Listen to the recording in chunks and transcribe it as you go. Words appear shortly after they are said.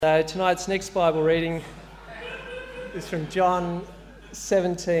So tonight's next Bible reading is from John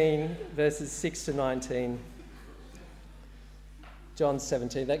 17, verses 6 to 19. John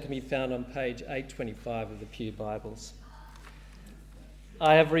 17, that can be found on page 825 of the Pew Bibles.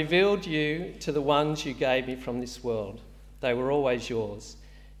 I have revealed you to the ones you gave me from this world. They were always yours.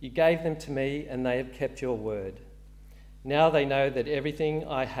 You gave them to me and they have kept your word. Now they know that everything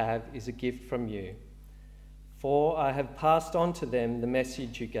I have is a gift from you. For I have passed on to them the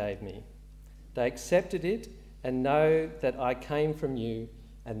message you gave me. They accepted it and know that I came from you,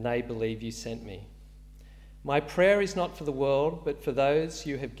 and they believe you sent me. My prayer is not for the world, but for those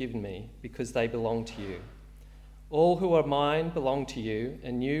you have given me, because they belong to you. All who are mine belong to you,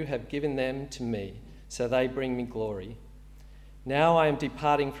 and you have given them to me, so they bring me glory. Now I am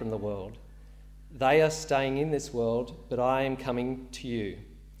departing from the world. They are staying in this world, but I am coming to you.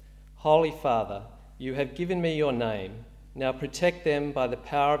 Holy Father, you have given me your name. Now protect them by the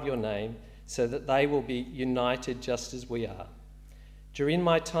power of your name, so that they will be united just as we are. During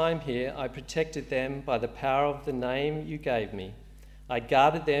my time here, I protected them by the power of the name you gave me. I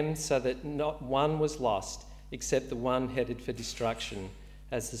guarded them so that not one was lost, except the one headed for destruction,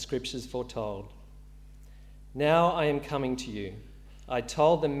 as the scriptures foretold. Now I am coming to you. I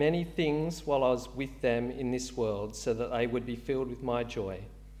told them many things while I was with them in this world, so that they would be filled with my joy.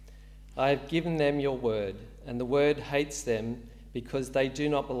 I have given them your word, and the word hates them because they do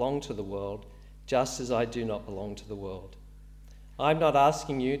not belong to the world, just as I do not belong to the world. I'm not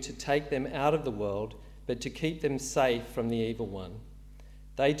asking you to take them out of the world, but to keep them safe from the evil one.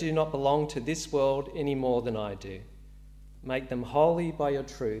 They do not belong to this world any more than I do. Make them holy by your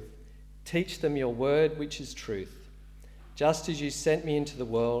truth. Teach them your word, which is truth. Just as you sent me into the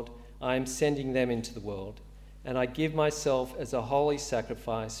world, I am sending them into the world. And I give myself as a holy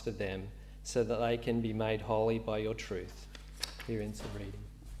sacrifice for them, so that they can be made holy by your truth. Here ends the reading.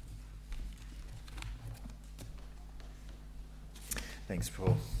 Thanks,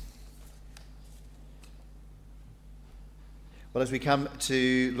 Paul. Well, as we come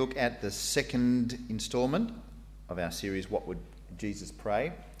to look at the second instalment of our series, What Would Jesus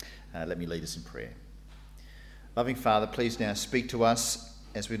Pray? Let me lead us in prayer. Loving Father, please now speak to us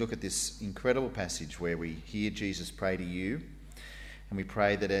as we look at this incredible passage where we hear Jesus pray to you, and we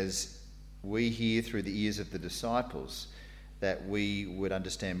pray that as we hear through the ears of the disciples, that we would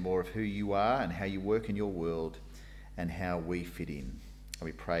understand more of who you are and how you work in your world and how we fit in. And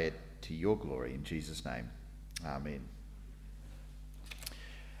we pray it to your glory in Jesus' name. Amen.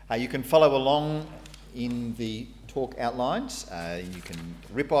 You can follow along in the talk outlines. You can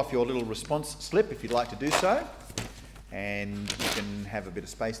rip off your little response slip if you'd like to do so. And you can have a bit of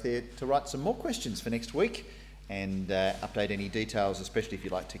space there to write some more questions for next week and update any details, especially if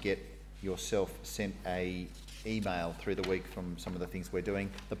you'd like to get yourself sent a email through the week from some of the things we're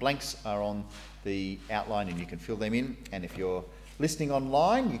doing. The blanks are on the outline and you can fill them in. And if you're listening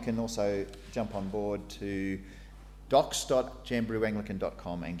online, you can also jump on board to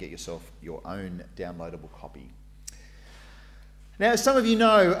docs.jamboreeanglican.com and get yourself your own downloadable copy. Now, as some of you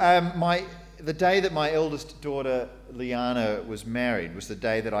know, the day that my eldest daughter, Liana, was married was the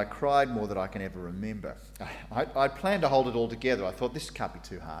day that I cried more than I can ever remember. I planned to hold it all together. I thought, this can't be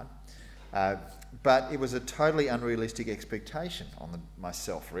too hard. But it was a totally unrealistic expectation on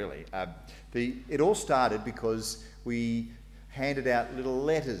myself, really. It all started because we handed out little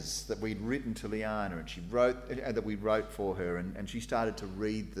letters that we'd written to Liana, and she wrote that we wrote for her, and she started to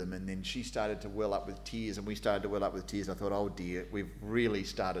read them, and then she started to well up with tears, and we started to well up with tears. I thought, oh dear, we've really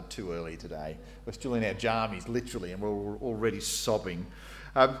started too early today. We're still in our jammies, literally, and we're already sobbing.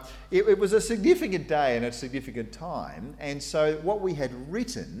 It was a significant day and a significant time, and so what we had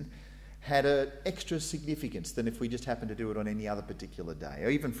written had an extra significance than if we just happened to do it on any other particular day, or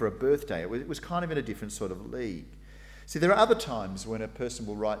even for a birthday. It was kind of in a different sort of league. See, there are other times when a person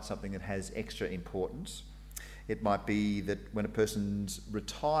will write something that has extra importance. It might be that when a person's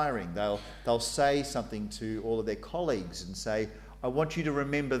retiring, they'll say something to all of their colleagues and say, I want you to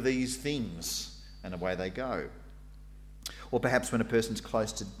remember these things, and away they go. Or perhaps when a person's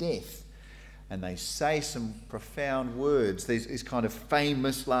close to death and they say some profound words, these kind of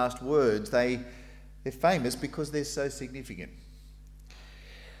famous last words, they're famous because they're so significant.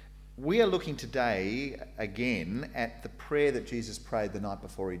 We are looking today again at the prayer that Jesus prayed the night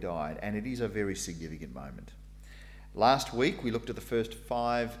before he died, and it is a very significant moment. Last week we looked at the first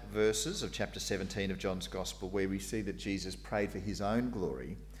 5 verses of chapter 17 of John's Gospel, where we see that Jesus prayed for his own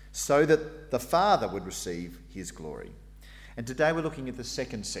glory so that the Father would receive his glory. And today we're looking at the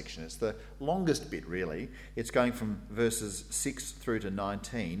second section. It's the longest bit, really. It's going from verses 6 through to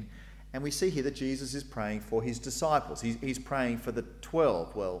 19, And we see here that Jesus is praying for his disciples. He's praying for the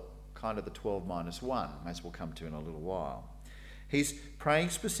 12, well, kind of the 12 minus 1, as we'll come to in a little while. He's praying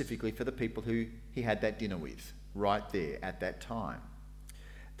specifically for the people who he had that dinner with right there at that time.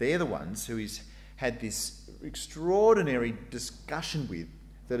 They're the ones who he's had this extraordinary discussion with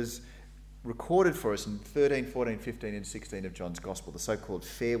that is recorded for us in 13, 14, 15 and 16 of John's Gospel, the so-called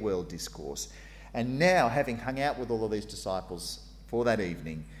farewell discourse. And now, having hung out with all of these disciples for that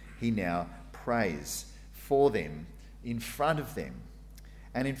evening, he now prays for them, in front of them.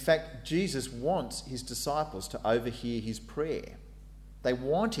 And in fact, Jesus wants his disciples to overhear his prayer. They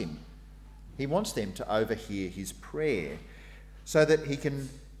want him. He wants them to overhear his prayer so that he can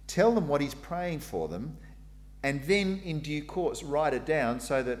tell them what he's praying for them, and then in due course write it down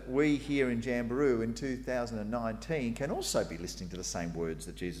so that we here in Jamberoo in 2019 can also be listening to the same words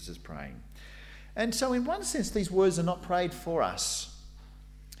that Jesus is praying. And so in one sense, these words are not prayed for us.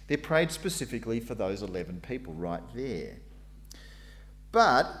 They're prayed specifically for those 11 people right there.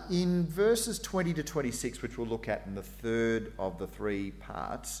 But in verses 20 to 26, which we'll look at in the third of the 3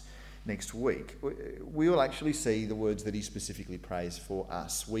 parts next week, we will actually see the words that he specifically prays for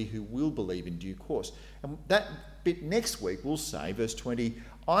us, we who will believe in due course. And that bit next week will say, verse 20,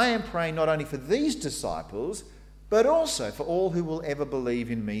 I am praying not only for these disciples, but also for all who will ever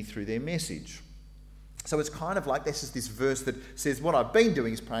believe in me through their message. So it's kind of like this is this verse that says what I've been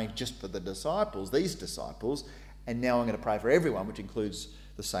doing is praying just for the disciples, these disciples, and now I'm going to pray for everyone, which includes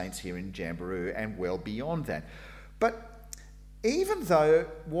the saints here in Jamberoo and well beyond that. But even though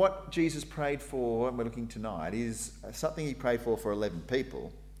what Jesus prayed for, and we're looking tonight, is something he prayed for 11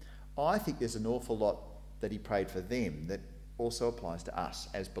 people, I think there's an awful lot that he prayed for them that also applies to us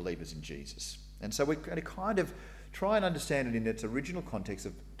as believers in Jesus. And so we're going to kind of try and understand it in its original context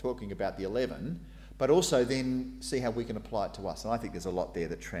of talking about the 11, but also then see how we can apply it to us. And I think there's a lot there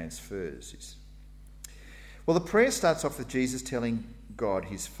that transfers. Well, the prayer starts off with Jesus telling God,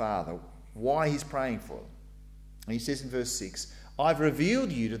 his Father, why he's praying for them. And he says in verse 6, I've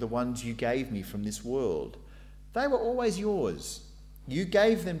revealed you to the ones you gave me from this world. They were always yours. You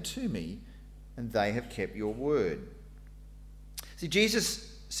gave them to me, and they have kept your word. See,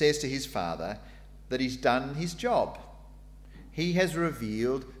 Jesus says to his Father that he's done his job. He has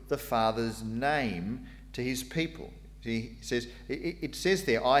revealed the Father's name to his people. He says, it says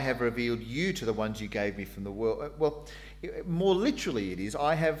there, I have revealed you to the ones you gave me from the world. Well, more literally it is,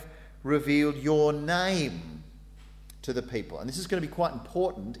 I have revealed your name to the people. And this is going to be quite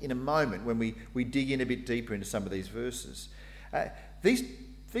important in a moment when we dig in a bit deeper into some of these verses. These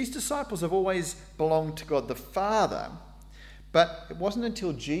disciples have always belonged to God the Father, but it wasn't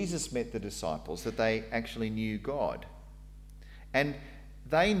until Jesus met the disciples that they actually knew God. And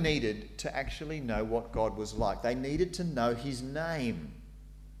they needed to actually know what God was like. They needed to know his name.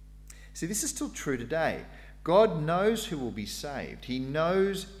 See, this is still true today. God knows who will be saved. He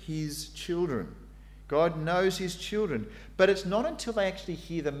knows his children. God knows his children. But it's not until they actually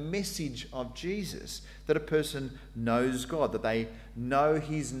hear the message of Jesus that a person knows God, that they know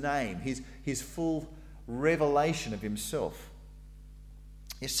his name, his full revelation of himself.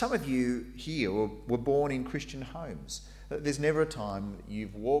 Yes, some of you here were born in Christian homes. There's never a time that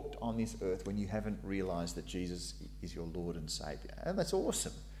you've walked on this earth when you haven't realised that Jesus is your Lord and Saviour. And that's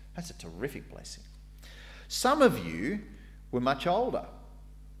awesome. That's a terrific blessing. Some of you were much older,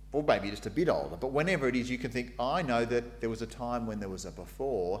 or maybe just a bit older, but whenever it is, you can think, I know that there was a time when there was a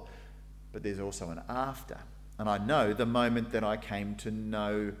before, but there's also an after. And I know the moment that I came to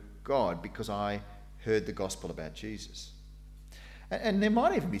know God because I heard the gospel about Jesus. And there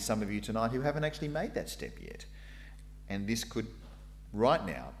might even be some of you tonight who haven't actually made that step yet. And this could, right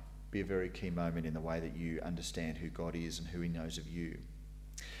now, be a very key moment in the way that you understand who God is and who he knows of you.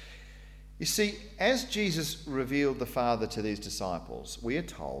 You see, as Jesus revealed the Father to these disciples, we are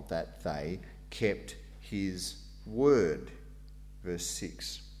told that they kept his word. Verse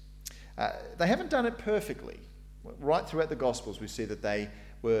 6. They haven't done it perfectly. Right throughout the Gospels, we see that they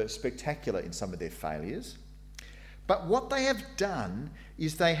were spectacular in some of their failures. But what they have done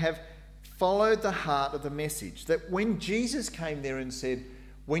is they have followed the heart of the message. That when Jesus came there and said,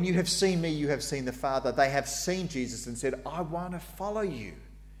 when you have seen me, you have seen the Father, they have seen Jesus and said, I want to follow you.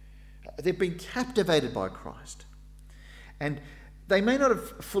 They've been captivated by Christ. And they may not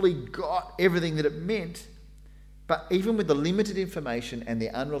have fully got everything that it meant, but even with the limited information and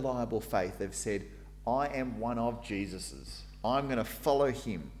their unreliable faith, they've said, I am one of Jesus's. I'm going to follow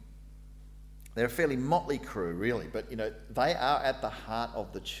him. They're a fairly motley crew, really, but they are at the heart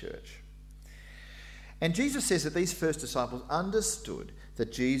of the church. And Jesus says that these first disciples understood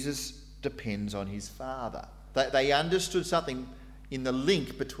that Jesus depends on his Father. They understood something in the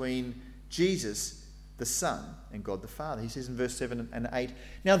link between Jesus, the Son, and God the Father. He says in verse 7 and 8,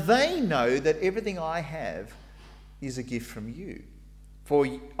 "Now they know that everything I have is a gift from you, for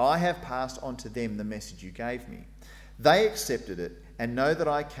I have passed on to them the message you gave me. They accepted it and know that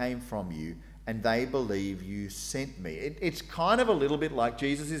I came from you, and they believe you sent me." It's kind of a little bit like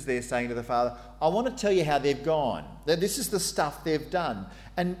Jesus is there saying to the Father, I want to tell you how they've gone. That this is the stuff they've done.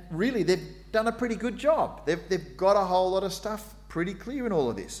 And really, they've done a pretty good job. They've got a whole lot of stuff pretty clear in all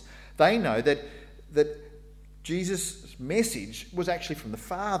of this. They know that Jesus' message was actually from the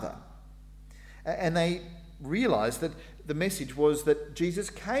Father. And they realise that the message was that Jesus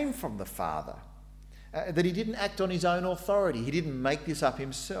came from the Father. That he didn't act on his own authority. He didn't make this up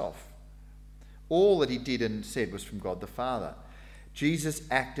himself. All that he did and said was from God the Father. Jesus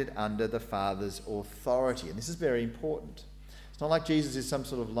acted under the Father's authority. And this is very important. It's not like Jesus is some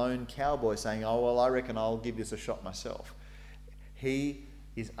sort of lone cowboy saying, oh, well, I reckon I'll give this a shot myself. He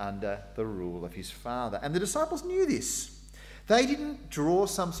is under the rule of his Father. And the disciples knew this. They didn't draw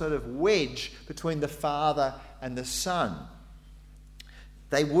some sort of wedge between the Father and the Son.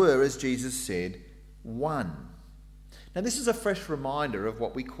 They were, as Jesus said, one. Now, this is a fresh reminder of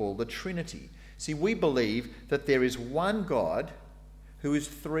what we call the Trinity. See, we believe that there is one God who is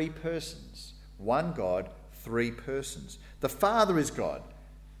three persons. One God, three persons. The Father is God.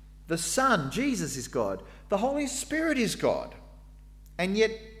 The Son, Jesus, is God. The Holy Spirit is God. And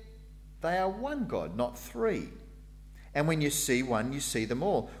yet they are one God, not three. And when you see one, you see them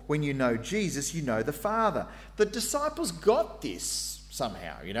all. When you know Jesus, you know the Father. The disciples got this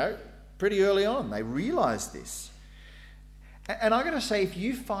somehow, pretty early on. They realised this. And I'm going to say, if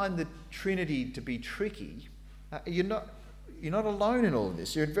you find the Trinity to be tricky, you're not alone in all of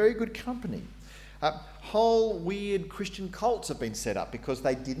this. You're in very good company. Whole weird Christian cults have been set up because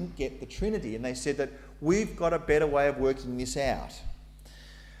they didn't get the Trinity, and they said that we've got a better way of working this out.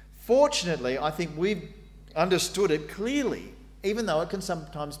 Fortunately, I think we've understood it clearly, even though it can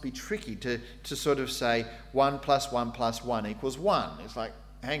sometimes be tricky to sort of say 1 + 1 + 1 = 1. It's like,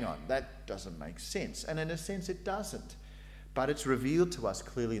 hang on, that doesn't make sense. And in a sense, it doesn't. But it's revealed to us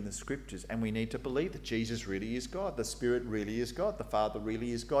clearly in the Scriptures, and we need to believe that Jesus really is God, the Spirit really is God, the Father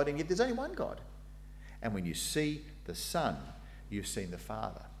really is God, and yet there's only one God. And when you see the Son, you've seen the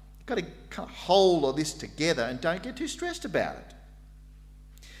Father. You've got to kind of hold all this together and don't get too stressed about it.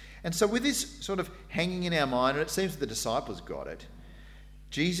 And so with this sort of hanging in our mind, and it seems that the disciples got it,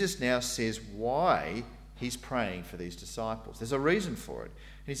 Jesus now says why he's praying for these disciples. There's a reason for it.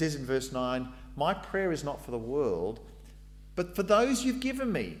 And he says in verse 9, "My prayer is not for the world, but for those you've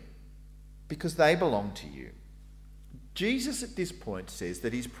given me, because they belong to you." Jesus at this point says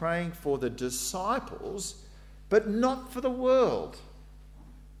that he's praying for the disciples, but not for the world.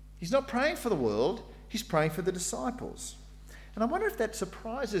 He's not praying for the world, he's praying for the disciples. And I wonder if that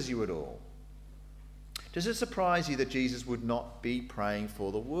surprises you at all. Does it surprise you that Jesus would not be praying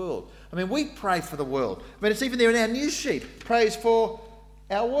for the world? I mean, we pray for the world. I mean, it's even there in our news sheet. Praise for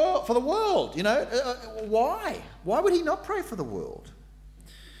our world, for the world, Why? Why would he not pray for the world?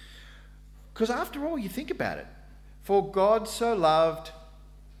 Because after all, you think about it. For God so loved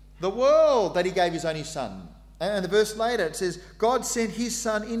the world that he gave his only Son. And the verse later it says, God sent his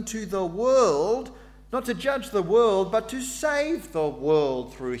Son into the world, not to judge the world, but to save the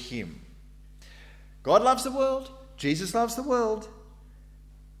world through him. God loves the world. Jesus loves the world.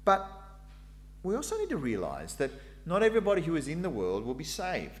 But we also need to realise that not everybody who is in the world will be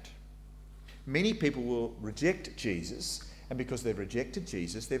saved. Many people will reject Jesus, and because they've rejected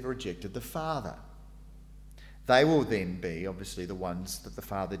Jesus, they've rejected the Father. They will then be, obviously, the ones that the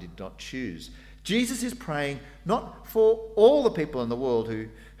Father did not choose. Jesus is praying not for all the people in the world who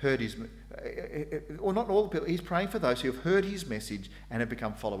heard his, or not all the people, he's praying for those who have heard his message and have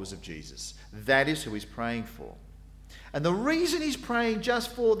become followers of Jesus. That is who he's praying for. And the reason he's praying just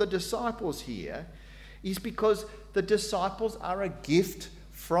for the disciples here is because the disciples are a gift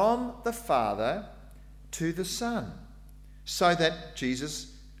from the Father to the Son, so that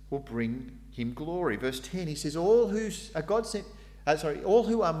Jesus will bring him glory. Verse 10, he says, all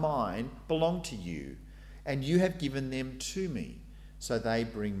who are mine belong to you, and you have given them to me, so they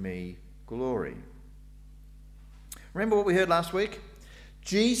bring me glory. Remember what we heard last week?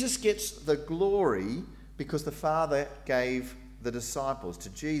 Jesus gets the glory because the Father gave the disciples to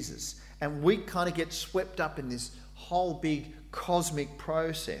Jesus. And we kind of get swept up in this whole big cosmic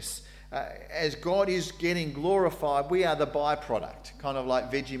process. As God is getting glorified, we are the byproduct, kind of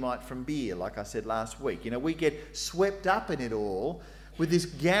like Vegemite from beer, like I said last week. We get swept up in it all with this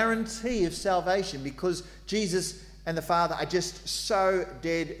guarantee of salvation because Jesus and the Father are just so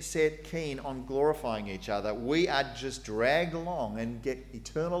dead set keen on glorifying each other, we are just dragged along and get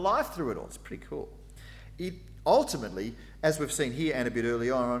eternal life through it all. It's pretty cool. Ultimately, as we've seen here and a bit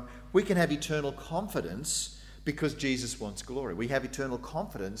earlier on, we can have eternal confidence because Jesus wants glory. We have eternal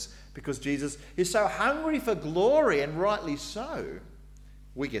confidence because Jesus is so hungry for glory, and rightly so.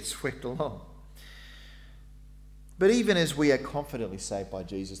 We get swept along. But even as we are confidently saved by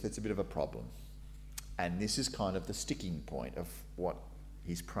Jesus, that's a bit of a problem. And this is kind of the sticking point of what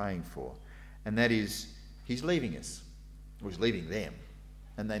he's praying for. And that is, he's leaving us. Or he's leaving them.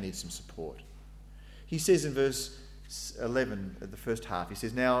 And they need some support. He says in verse 11, the first half, he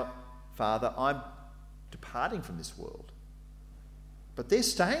says, "Now, Father, I'm departing from this world. But they're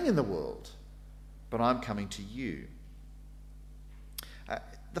staying in the world. But I'm coming to you."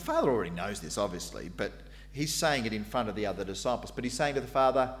 The Father already knows this, obviously, but he's saying it in front of the other disciples. But he's saying to the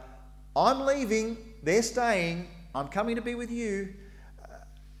Father, I'm leaving, they're staying, I'm coming to be with you.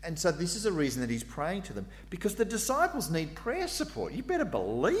 And so this is a reason that he's praying to them, because the disciples need prayer support. You better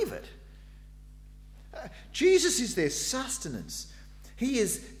believe it. Jesus is their sustenance. He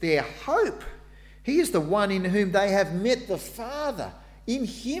is their hope. He is the one in whom they have met the Father. In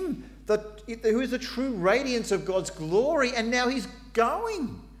him, who is the true radiance of God's glory, and now he's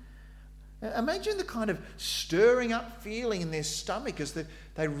going. Imagine the kind of stirring up feeling in their stomach as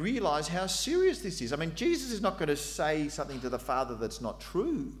they realise how serious this is. I mean, Jesus is not going to say something to the Father that's not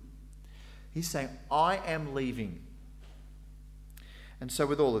true. He's saying, I am leaving. And so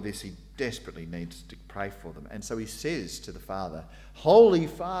with all of this, he desperately needs to pray for them. And so he says to the Father, Holy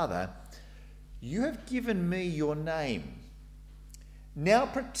Father, you have given me your name. Now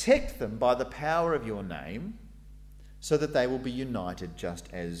protect them by the power of your name, so that they will be united just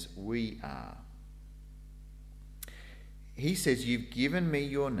as we are. He says, you've given me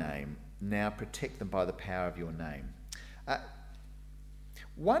your name, now protect them by the power of your name.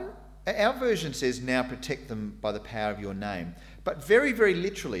 Our version says, now protect them by the power of your name. But very, very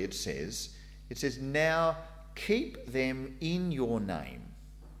literally it says, now keep them in your name.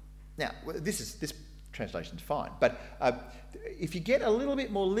 Now, this translation's fine, but if you get a little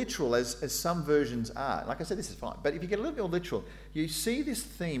bit more literal, as some versions are, like I said, this is fine, but if you get a little bit more literal, you see this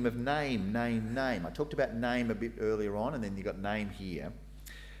theme of name. I talked about name a bit earlier on, and then you got name here.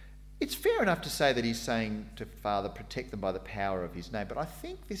 It's fair enough to say that he's saying to Father, protect them by the power of his name, but I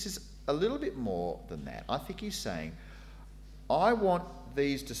think this is a little bit more than that. I think he's saying, I want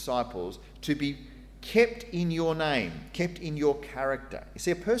these disciples to be kept in your name, kept in your character. You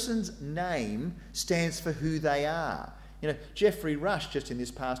see, a person's name stands for who they are. You know, Geoffrey Rush, just in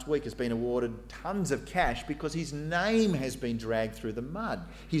this past week, has been awarded tons of cash because his name has been dragged through the mud.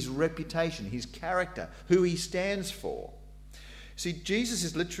 His reputation, his character, who he stands for. See, Jesus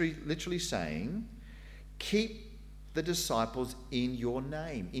is literally saying, keep the disciples in your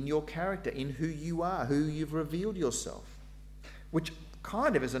name, in your character, in who you are, who you've revealed yourself. Which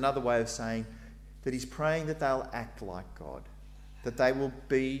kind of is another way of saying that he's praying that they'll act like God, that they will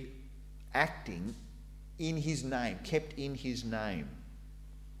be acting in his name, kept in his name.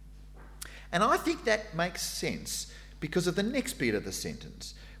 And I think that makes sense because of the next bit of the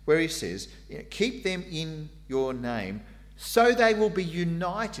sentence, where he says, keep them in your name so they will be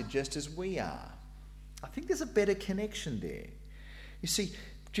united just as we are. I think there's a better connection there. You see,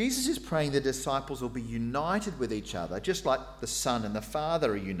 Jesus is praying the disciples will be united with each other, just like the Son and the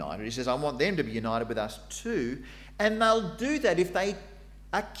Father are united. He says, I want them to be united with us too. And they'll do that if they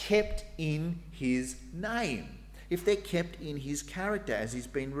are kept in his name, if they're kept in his character as he's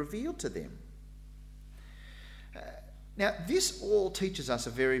been revealed to them. Now, this all teaches us a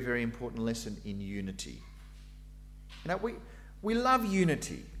very, very important lesson in unity. You know, we love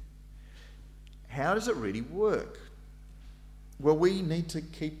unity. How does it really work? Well, we need to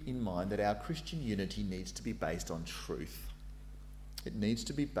keep in mind that our Christian unity needs to be based on truth. It needs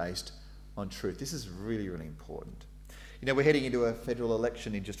to be based on truth. This is really, really important. You know, we're heading into a federal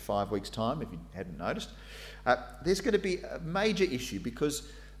election in just 5 weeks' time, if you hadn't noticed. There's going to be a major issue because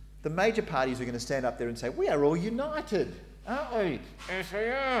the major parties are going to stand up there and say, we are all united, aren't we? Yes, we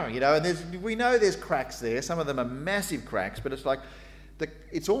are. You know, and we know there's cracks there. Some of them are massive cracks, but it's like,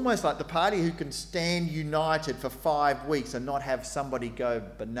 it's almost like the party who can stand united for 5 weeks and not have somebody go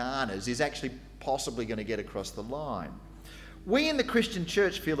bananas is actually possibly going to get across the line. We in the Christian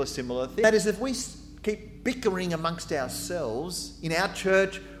church feel a similar thing. That is, if we keep bickering amongst ourselves in our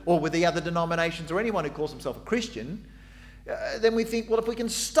church or with the other denominations or anyone who calls himself a Christian, then we think, well, if we can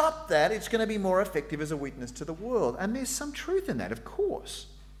stop that, it's going to be more effective as a witness to the world. And there's some truth in that, of course.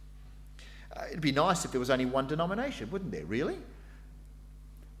 It'd be nice if there was only one denomination, wouldn't there, really?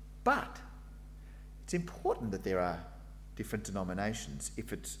 But It's important that there are different denominations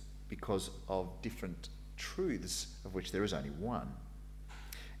if it's because of different truths of which there is only one.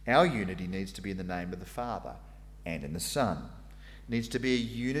 Our unity needs to be in the name of the Father and in the Son. It needs to be a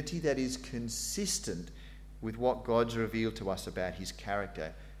unity that is consistent with what God's revealed to us about his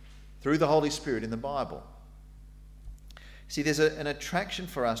character through the Holy Spirit in the Bible. See, there's an attraction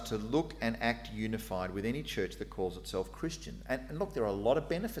for us to look and act unified with any church that calls itself Christian. And look, there are a lot of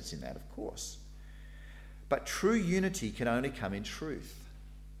benefits in that, of course. But true unity can only come in truth.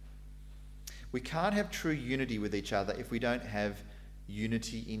 We can't have true unity with each other if we don't have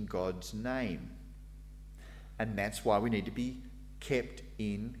unity in God's name. And that's why we need to be kept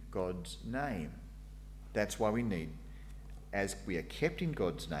in God's name. That's why we need, as we are kept in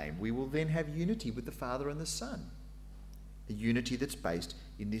God's name, we will then have unity with the Father and the Son. A unity that's based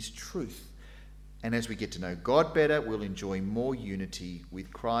in this truth. And as we get to know God better, we'll enjoy more unity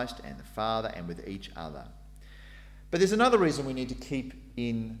with Christ and the Father and with each other. But there's another reason we need to keep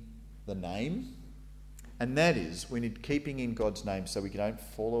in the name, and that is we need keeping in God's name so we don't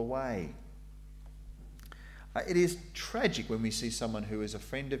fall away. It is tragic when we see someone who is a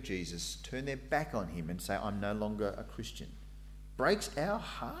friend of Jesus turn their back on him and say, I'm no longer a Christian. Breaks our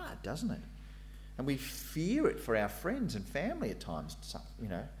heart, doesn't it? And we fear it for our friends and family at times,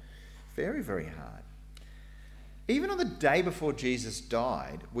 very, very hard. Even on the day before Jesus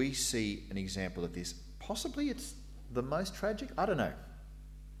died, we see an example of this. Possibly it's the most tragic, I don't know.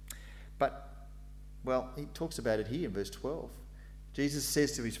 But, he talks about it here in verse 12. Jesus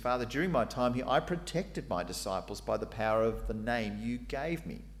says to his Father, during my time here, I protected my disciples by the power of the name you gave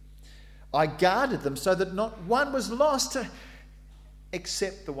me. I guarded them so that not one was lost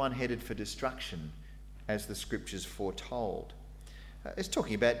except the one headed for destruction, as the scriptures foretold. It's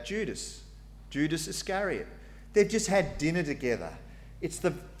talking about Judas Iscariot. They've just had dinner together. It's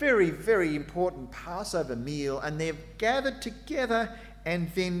the very, very important Passover meal, and they've gathered together,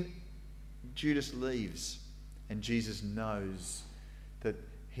 and then Judas leaves, and Jesus knows that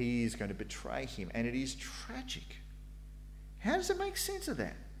he is going to betray him, and it is tragic. How does it make sense of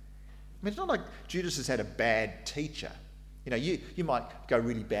that? I mean, it's not like Judas has had a bad teacher. You might go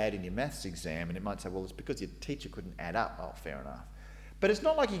really bad in your maths exam, and it might say, well, it's because your teacher couldn't add up. Oh, fair enough. But it's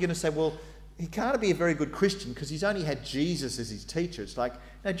not like you're going to say, well, he can't be a very good Christian because he's only had Jesus as his teacher. It's like,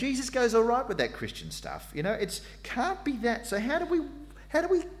 no, Jesus goes all right with that Christian stuff. It can't be that. So how do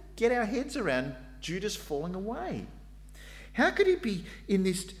we get our heads around Judas falling away? How could he be in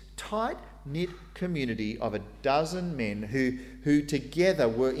this tight-knit community of a dozen men who together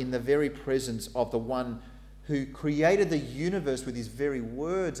were in the very presence of the one who created the universe with his very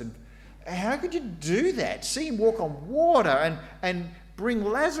words? And how could you do that? See him walk on water and bring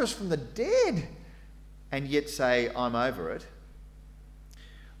Lazarus from the dead and yet say, I'm over it?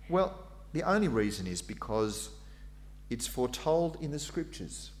 Well, the only reason is because it's foretold in the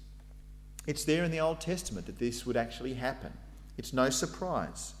scriptures. It's there in the Old Testament that this would actually happen. It's no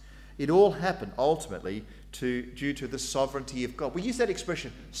surprise. It all happened ultimately due to the sovereignty of God. We use that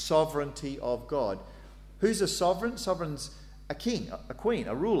expression, sovereignty of God. Who's a sovereign? Sovereign's a king, a queen,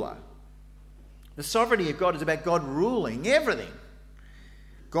 a ruler. The sovereignty of God is about God ruling everything.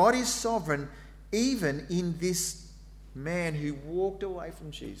 God is sovereign even in this man who walked away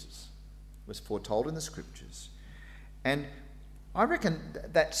from Jesus. It was foretold in the scriptures. And I reckon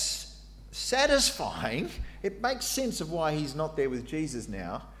that's satisfying. It makes sense of why he's not there with Jesus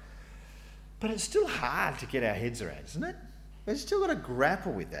now. But it's still hard to get our heads around, isn't it? We've still got to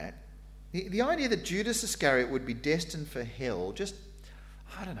grapple with that. The idea that Judas Iscariot would be destined for hell just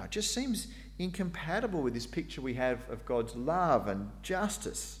seems incompatible with this picture we have of God's love and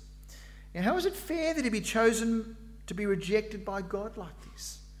justice. Now, how is it fair that he be chosen to be rejected by God like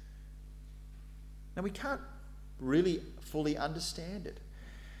this? Now, we can't really fully understand it.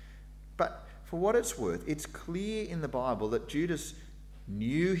 But for what it's worth, it's clear in the Bible that Judas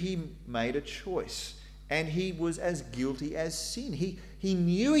knew he made a choice and he was as guilty as sin. He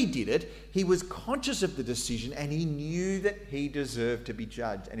knew he did it, he was conscious of the decision, and he knew that he deserved to be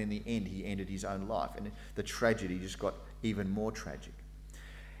judged. And in the end, he ended his own life. And the tragedy just got even more tragic.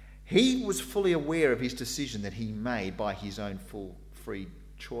 He was fully aware of his decision that he made by his own full free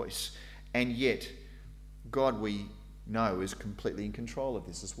choice. And yet, God, we know, is completely in control of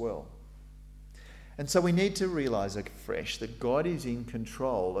this as well. And so we need to realise afresh that God is in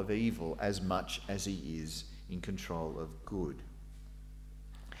control of evil as much as he is in control of good.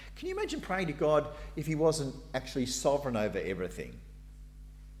 Can you imagine praying to God if he wasn't actually sovereign over everything?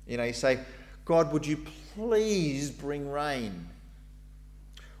 You say, God, would you please bring rain?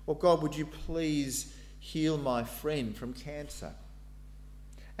 Or God, would you please heal my friend from cancer?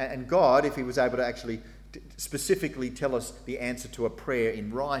 And God, if he was able to actually specifically tell us the answer to a prayer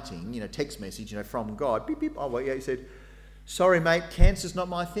in writing, text message, from God, beep, beep, oh, well, yeah, he said, sorry, mate, cancer's not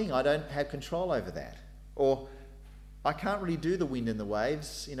my thing. I don't have control over that. Or, I can't really do the wind and the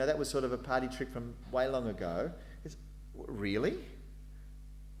waves. That was sort of a party trick from way long ago. Really?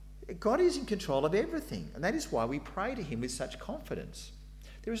 God is in control of everything. And that is why we pray to him with such confidence.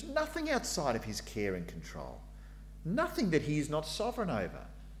 There is nothing outside of his care and control. Nothing that he is not sovereign over.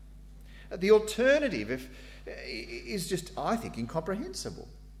 The alternative is just, I think, incomprehensible.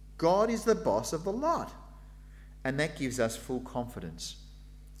 God is the boss of the lot. And that gives us full confidence.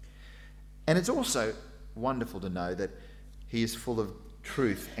 And it's also wonderful to know that he is full of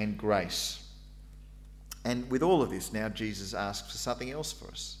truth and grace. And with all of this, now Jesus asks for something else for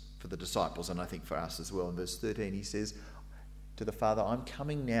us, for the disciples, and I think for us as well. In verse 13, he says to the Father, I'm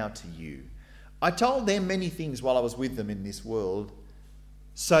coming now to you. I told them many things while I was with them in this world,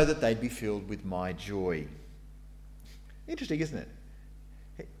 so that they'd be filled with my joy. Interesting, isn't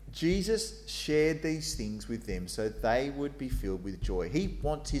it? Jesus shared these things with them so they would be filled with joy. He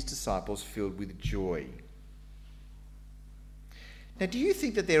wants his disciples filled with joy. Now, do you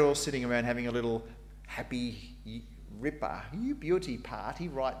think that they're all sitting around having a little happy ripper, beauty party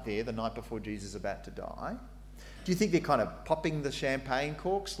right there the night before Jesus is about to die? Do you think they're kind of popping the champagne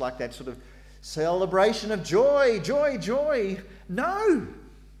corks like that sort of celebration of joy, joy, joy? No.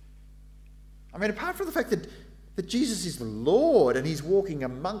 I mean, apart from the fact that Jesus is the Lord and he's walking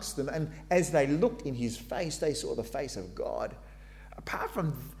amongst them, and as they looked in his face, they saw the face of God. Apart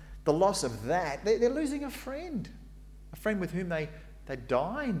from the loss of that, they're losing a friend with whom they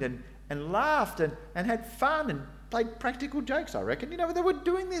dined and laughed and had fun and played practical jokes, I reckon. They were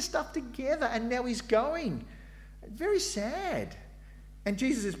doing their stuff together, and now he's going. Very sad. And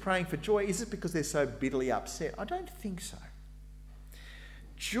Jesus is praying for joy. Is it because they're so bitterly upset? I don't think so.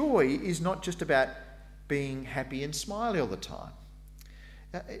 Joy is not just about being happy and smiley all the time.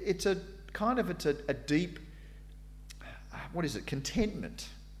 It's a deep, contentment.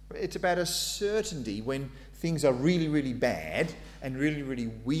 It's about a certainty when things are really, really bad and really, really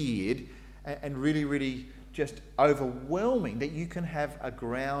weird and really, really just overwhelming, that you can have a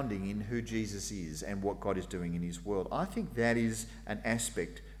grounding in who Jesus is and what God is doing in his world. I think that is an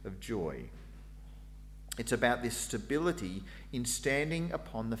aspect of joy. It's about this stability in standing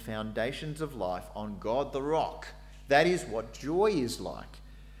upon the foundations of life on God the rock. That is what joy is like.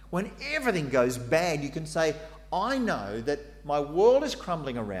 When everything goes bad, you can say, I know that my world is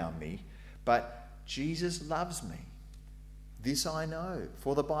crumbling around me, but Jesus loves me. This I know,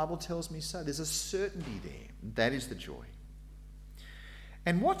 for the Bible tells me so. There's a certainty there. That is the joy.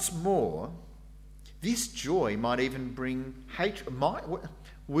 And what's more, this joy might even bring hatred,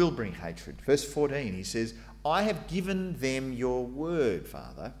 will bring hatred. Verse 14, he says, I have given them your word,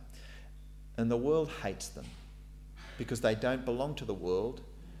 Father, and the world hates them because they don't belong to the world,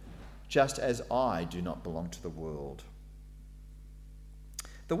 just as I do not belong to the world.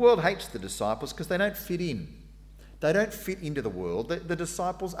 The world hates the disciples because they don't fit in. They don't fit into the world. The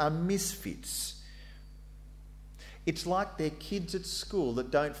disciples are misfits. It's like they're kids at school that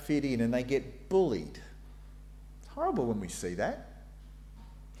don't fit in and they get bullied. It's horrible when we see that.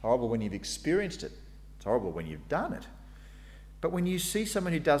 It's horrible when you've experienced it. It's horrible when you've done it. But when you see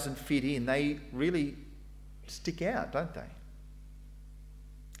someone who doesn't fit in, they really stick out, don't they?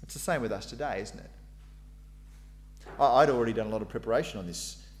 It's the same with us today, isn't it? I'd already done a lot of preparation on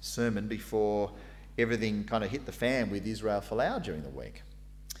this sermon before everything kind of hit the fan with Israel Folau during the week.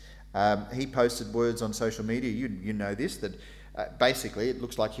 He posted words on social media, you know this, that basically it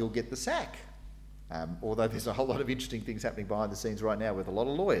looks like he'll get the sack. Although there's a whole lot of interesting things happening behind the scenes right now with a lot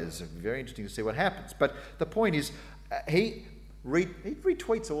of lawyers. It's very interesting to see what happens. But the point is, he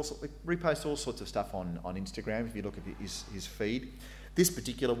reposts all sorts of stuff on Instagram, if you look at his feed. This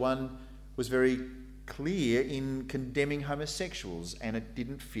particular one was very clear in condemning homosexuals, and it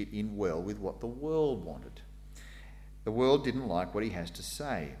didn't fit in well with what the world wanted. The world didn't like what he has to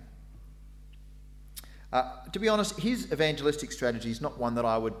say. To be honest, his evangelistic strategy is not one that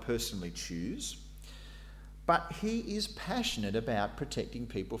I would personally choose, but he is passionate about protecting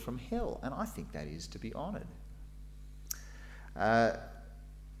people from hell, and I think that is to be honoured.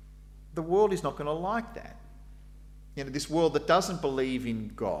 The world is not going to like that. This world that doesn't believe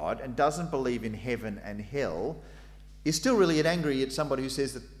in God and doesn't believe in heaven and hell is still really angry at somebody who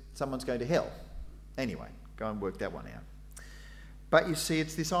says that someone's going to hell. Anyway, go and work that one out. But you see,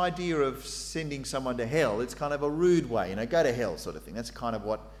 it's this idea of sending someone to hell. It's kind of a rude way, go to hell sort of thing. That's kind of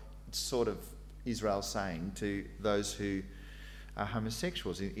what sort of Israel's saying to those who are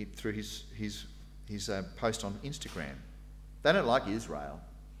homosexuals through his post on Instagram. They don't like Israel.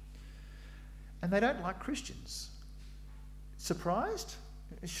 and they don't like Christians. Surprised?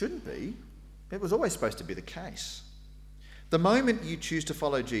 It shouldn't be. It was always supposed to be the case. The moment you choose to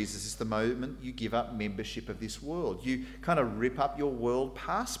follow Jesus is the moment you give up membership of this world. You kind of rip up your world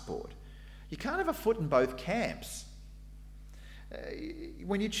passport. You can't have a foot in both camps.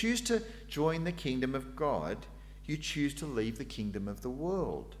 When you choose to join the kingdom of God, you choose to leave the kingdom of the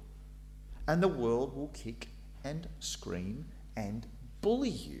world. And the world will kick and scream and bully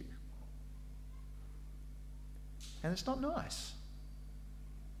you. And it's not nice.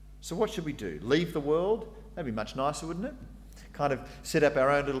 So what should we do? Leave the world? That'd be much nicer, wouldn't it? Kind of set up our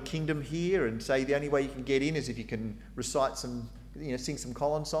own little kingdom here and say the only way you can get in is if you can recite some, sing some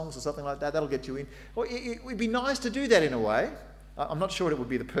Collins songs or something like that. That'll get you in. Well, it would be nice to do that in a way. I'm not sure it would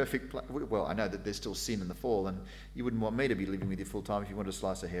be the perfect... Well, I know that there's still sin in the fall, and you wouldn't want me to be living with you full time if you wanted a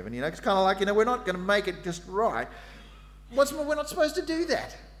slice of heaven. It's kind of like, we're not going to make it just right. We're not supposed to do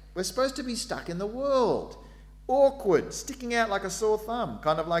that. We're supposed to be stuck in the world. Awkward, sticking out like a sore thumb,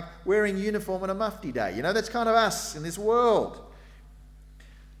 kind of like wearing uniform on a mufti day. That's kind of us in this world.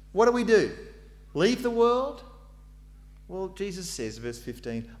 What do? Leave the world? Well, Jesus says, verse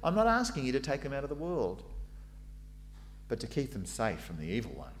 15, I'm not asking you to take them out of the world, but to keep them safe from the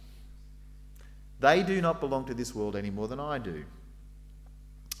evil one. They do not belong to this world any more than I do.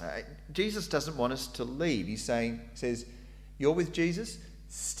 Jesus doesn't want us to leave. He says, you're with Jesus,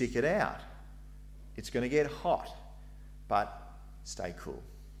 stick it out. It's going to get hot, but stay cool.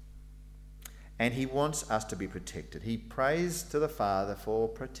 And he wants us to be protected. He prays to the Father for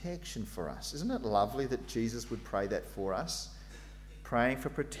protection for us. Isn't it lovely that Jesus would pray that for us? Praying for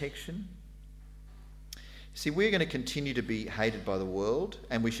protection. See, we're going to continue to be hated by the world,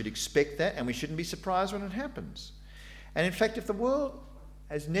 and we should expect that, and we shouldn't be surprised when it happens. And in fact, if the world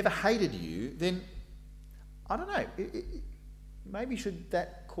has never hated you, then, I don't know, maybe should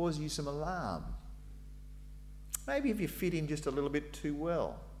that cause you some alarm? Maybe if you fit in just a little bit too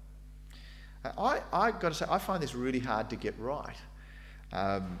well. I've got to say, I find this really hard to get right.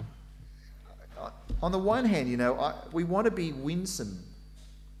 On the one hand, we want to be winsome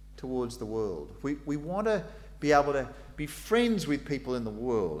towards the world. We want to be able to be friends with people in the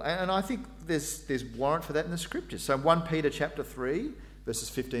world. And I think there's warrant for that in the scriptures. So 1 Peter chapter 3, verses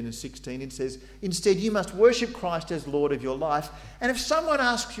 15 and 16, it says, instead you must worship Christ as Lord of your life. And if someone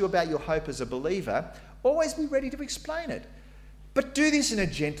asks you about your hope as a believer, always be ready to explain it. But do this in a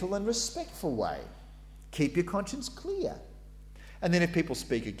gentle and respectful way. Keep your conscience clear. And then if people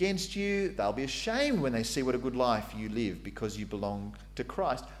speak against you, they'll be ashamed when they see what a good life you live because you belong to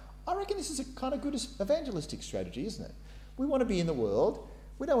Christ. I reckon this is a kind of good evangelistic strategy, isn't it? We want to be in the world.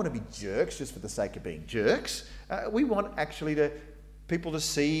 We don't want to be jerks just for the sake of being jerks. We want actually people to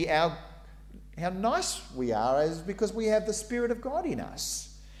see how nice we are because we have the Spirit of God in us.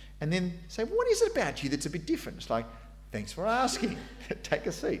 And then say, what is it about you that's a bit different? It's like, thanks for asking. Take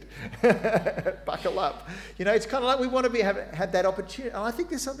a seat. Buckle up. It's kind of like we want to have that opportunity. And I think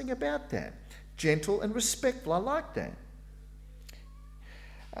there's something about that. Gentle and respectful. I like that.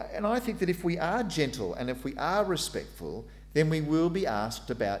 And I think that if we are gentle and if we are respectful, then we will be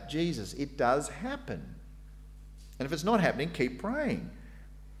asked about Jesus. It does happen. And if it's not happening, keep praying.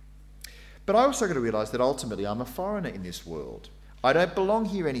 But I also got to realise that ultimately I'm a foreigner in this world. I don't belong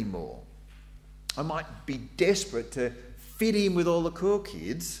here anymore. I might be desperate to fit in with all the cool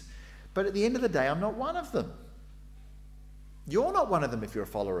kids, but at the end of the day, I'm not one of them. You're not one of them if you're a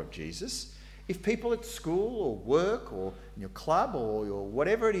follower of Jesus. If people at school or work or in your club or your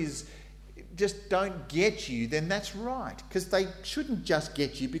whatever it is just don't get you, then that's right, because they shouldn't just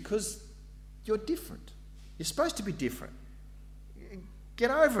get you because you're different. You're supposed to be different. Get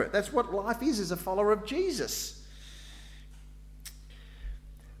over it. That's what life is as a follower of Jesus.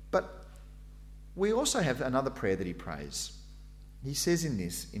 But we also have another prayer that he prays. He says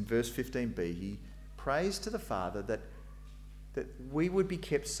in verse 15b, he prays to the Father that we would be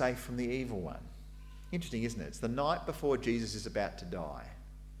kept safe from the evil one. Interesting, isn't it? It's the night before Jesus is about to die.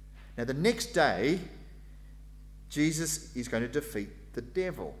 Now, the next day, Jesus is going to defeat the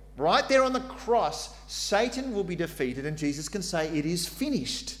devil. Right there on the cross, Satan will be defeated and Jesus can say, it is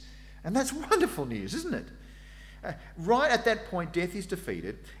finished. And that's wonderful news, isn't it? Right at that point, death is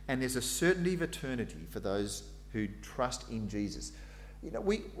defeated and there's a certainty of eternity for those who trust in Jesus.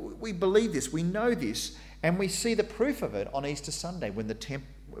 We believe this, we know this, and we see the proof of it on Easter Sunday when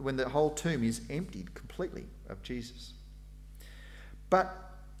the whole tomb is emptied completely of Jesus. But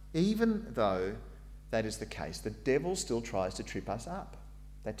even though that is the case, the devil still tries to trip us up.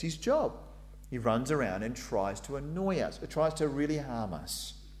 That's his job. He runs around and tries to annoy us. It tries to really harm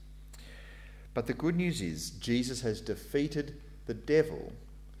us. But the good news is Jesus has defeated the devil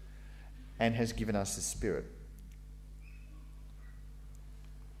and has given us the Spirit.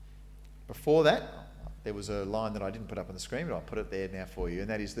 Before that, there was a line that I didn't put up on the screen, but I'll put it there now for you, and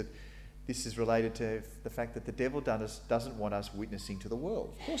that is that this is related to the fact that the devil doesn't want us witnessing to the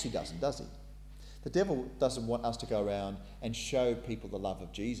world. Of course he doesn't, does he? The devil doesn't want us to go around and show people the love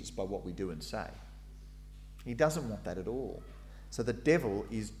of Jesus by what we do and say. He doesn't want that at all. So the devil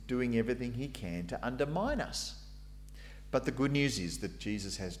is doing everything he can to undermine us. But the good news is that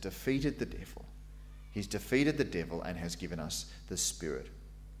Jesus has defeated the devil. He's defeated the devil and has given us the Spirit.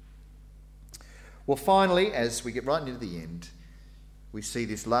 Well, finally, as we get right into the end, we see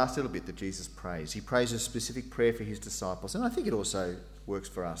this last little bit that Jesus prays. He prays a specific prayer for his disciples, and I think it also works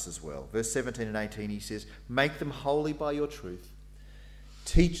for us as well. Verse 17 and 18, he says, "Make them holy by your truth.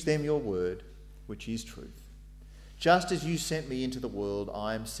 Teach them your word, which is truth. Just as you sent me into the world,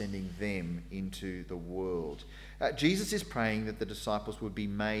 I am sending them into the world." Jesus is praying that the disciples would be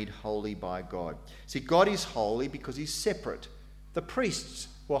made holy by God. See, God is holy because he's separate. The priests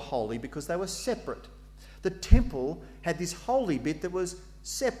were holy because they were separate. The temple had this holy bit that was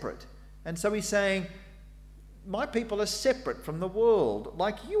separate. And so he's saying, my people are separate from the world,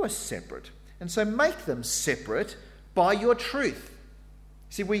 like you are separate. And so make them separate by your truth.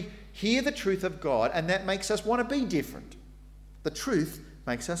 See, we hear the truth of God, and that makes us want to be different. The truth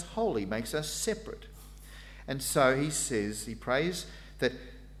makes us holy, makes us separate. And so he prays that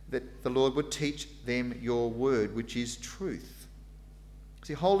the Lord would teach them your word, which is truth.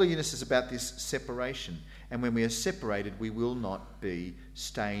 See, holiness is about this separation. And when we are separated, we will not be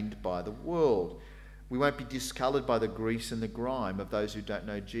stained by the world. We won't be discoloured by the grease and the grime of those who don't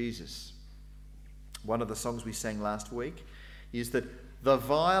know Jesus. One of the songs we sang last week is that the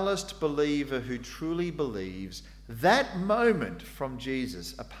vilest believer who truly believes, that moment from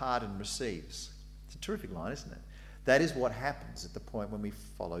Jesus a pardon receives. It's a terrific line, isn't it? That is what happens at the point when we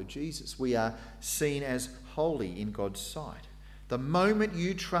follow Jesus. We are seen as holy in God's sight. The moment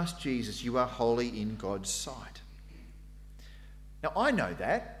you trust Jesus, you are holy in God's sight. Now, I know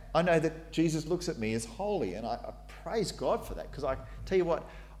that. I know that Jesus looks at me as holy, and I praise God for that, because I tell you what,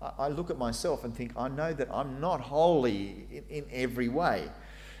 I look at myself and think, I know that I'm not holy in every way,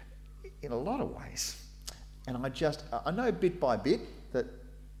 in a lot of ways. And I know bit by bit that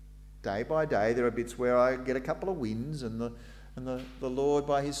day by day there are bits where I get a couple of wins, and the Lord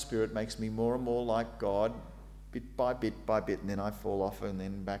by his Spirit makes me more and more like God, bit by bit, and then I fall off, and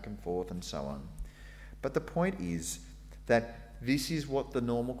then back and forth and so on. But the point is that this is what the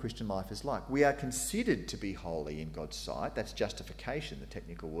normal Christian life is like. We are considered to be holy in God's sight. That's justification, the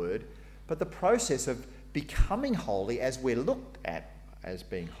technical word. But the process of becoming holy, as we're looked at as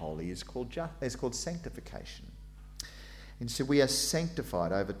being holy, is called sanctification. And so we are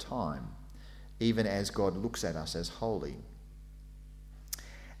sanctified over time, even as God looks at us as holy.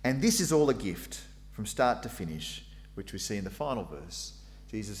 And this is all a gift from start to finish, which we see in the final verse.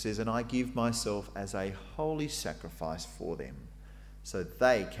 Jesus says, "And I give myself as a holy sacrifice for them, so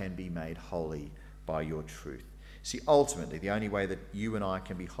they can be made holy by your truth." See, ultimately, the only way that you and I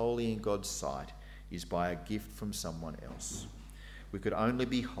can be holy in God's sight is by a gift from someone else. We could only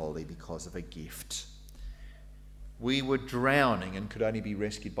be holy because of a gift. We were drowning and could only be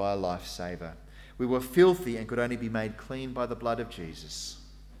rescued by a lifesaver. We were filthy and could only be made clean by the blood of Jesus.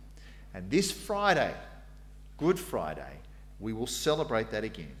 And this Friday, Good Friday, we will celebrate that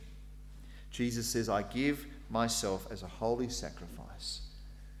again. Jesus says, "I give myself as a holy sacrifice."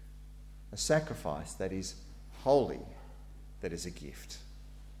 A sacrifice that is holy, that is a gift.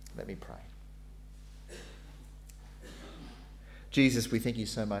 Let me pray. Jesus, we thank you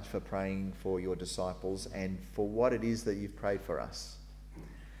so much for praying for your disciples and for what it is that you've prayed for us.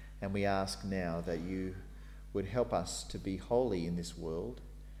 And we ask now that you would help us to be holy in this world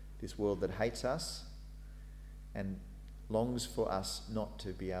that hates us and longs for us not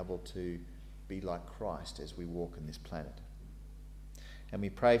to be able to be like Christ as we walk on this planet. And we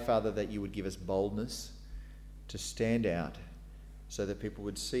pray, Father, that you would give us boldness to stand out so that people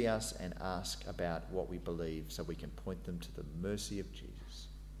would see us and ask about what we believe, so we can point them to the mercy of Jesus.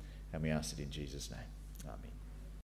 And we ask it in Jesus' name. Amen.